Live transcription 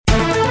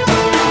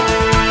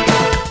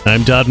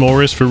I'm Todd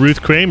Morris for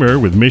Ruth Kramer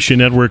with Mission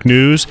Network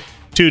News.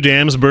 2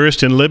 dams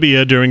burst in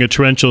Libya during a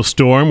torrential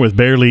storm with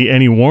barely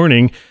any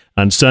warning.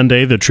 On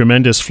Sunday, the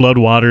tremendous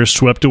floodwaters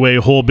swept away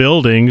whole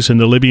buildings in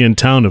the Libyan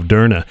town of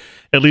Derna.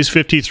 At least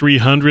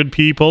 5,300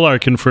 people are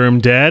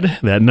confirmed dead.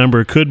 That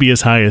number could be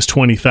as high as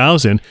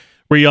 20,000.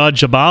 Riyadh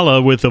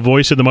Jabala with the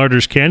Voice of the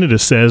Martyrs Canada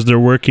says they're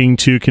working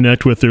to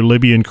connect with their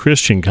Libyan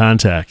Christian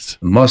contacts.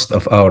 Most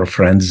of our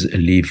friends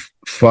live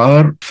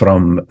far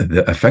from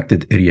the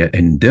affected area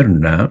in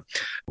Derna.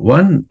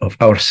 One of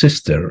our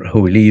sister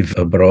who live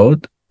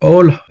abroad,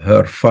 all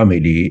her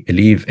family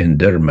live in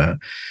Derna.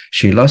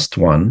 She lost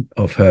one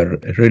of her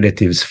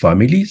relatives'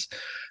 families,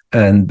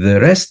 and the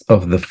rest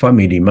of the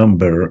family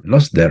member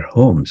lost their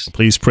homes.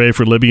 Please pray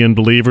for Libyan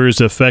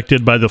believers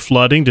affected by the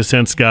flooding to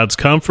sense God's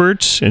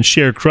comfort and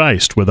share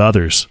Christ with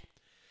others.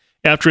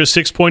 After a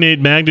 6.8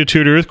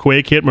 magnitude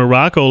earthquake hit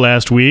Morocco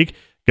last week,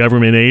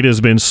 government aid has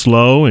been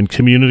slow and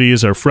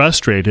communities are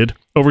frustrated.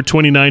 Over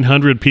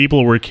 2,900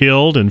 people were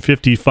killed and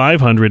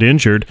 5,500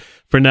 injured.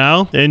 For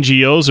now,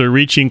 NGOs are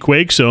reaching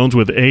quake zones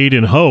with aid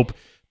and hope.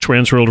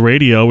 Transworld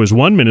Radio is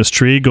one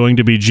ministry going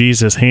to be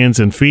Jesus' hands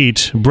and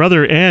feet.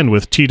 Brother Ann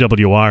with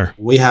TWR.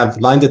 We have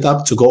lined it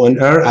up to go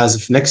on air as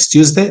of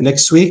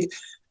next week,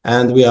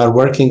 and we are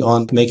working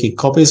on making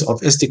copies of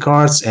SD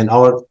cards, and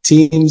our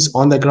teams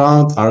on the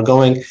ground are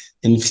going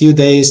in a few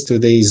days to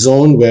the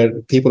zone where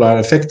people are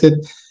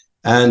affected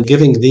and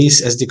giving these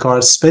SD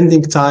cards,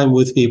 spending time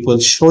with people,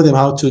 show them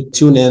how to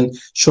tune in,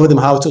 show them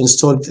how to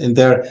install it in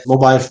their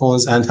mobile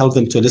phones, and help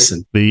them to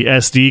listen. The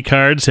SD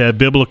cards have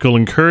biblical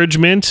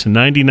encouragement.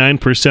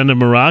 99% of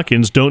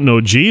Moroccans don't know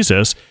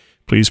Jesus.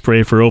 Please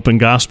pray for open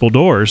gospel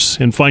doors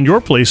and find your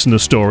place in the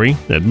story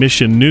at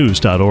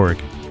missionnews.org.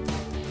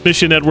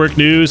 Mission Network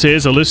News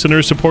is a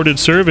listener-supported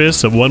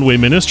service of One Way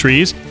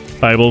Ministries.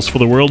 Bibles for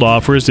the World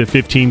offers a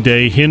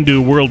 15-day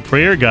Hindu World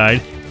Prayer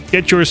Guide.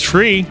 Get yours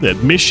free at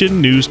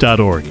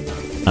missionnews.org.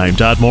 I'm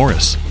Todd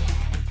Morris.